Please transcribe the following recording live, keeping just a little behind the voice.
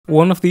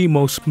one of the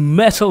most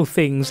metal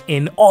things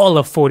in all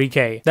of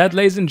 40k. That,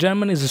 ladies and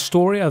gentlemen, is the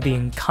story of the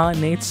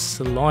Incarnate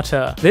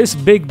slaughter. This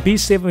big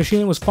beast-saver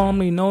machine was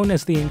formerly known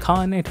as the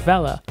Incarnate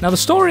Valor. Now, the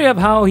story of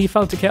how he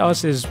fell to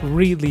chaos is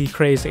really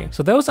crazy.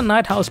 So there was a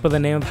night house by the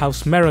name of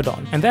House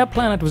Meridon, and their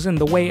planet was in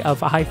the way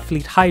of a High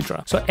Fleet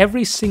Hydra. So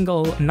every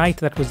single knight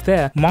that was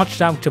there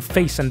marched out to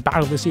face and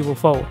battle this evil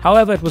foe.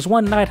 However, it was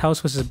one night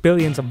house versus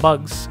billions of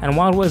bugs, and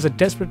while it was a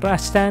desperate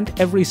last stand,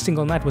 every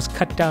single knight was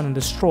cut down and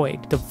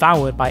destroyed,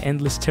 devoured by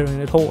endless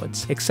Tyranid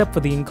hordes, except for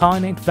the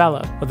Incarnate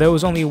Valor, where there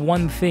was only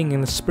one thing in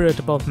the spirit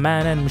of both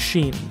man and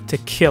machine: to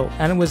kill.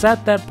 And it was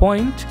at that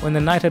point, when the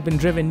knight had been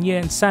driven near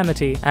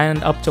insanity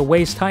and up to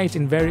waist height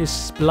in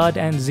various blood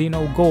and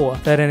xeno gore,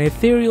 that an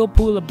ethereal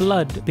pool of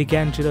blood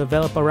began to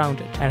develop around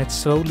it, and it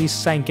slowly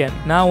sank in.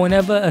 Now,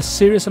 whenever a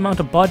serious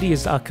amount of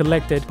bodies are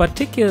collected,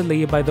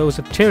 particularly by those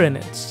of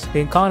Tyranids, the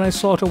Incarnate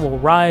Slaughter will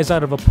rise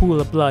out of a pool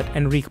of blood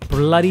and wreak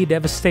bloody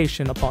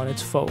devastation upon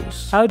its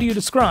foes. How do you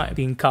describe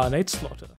the Incarnate Slaughter?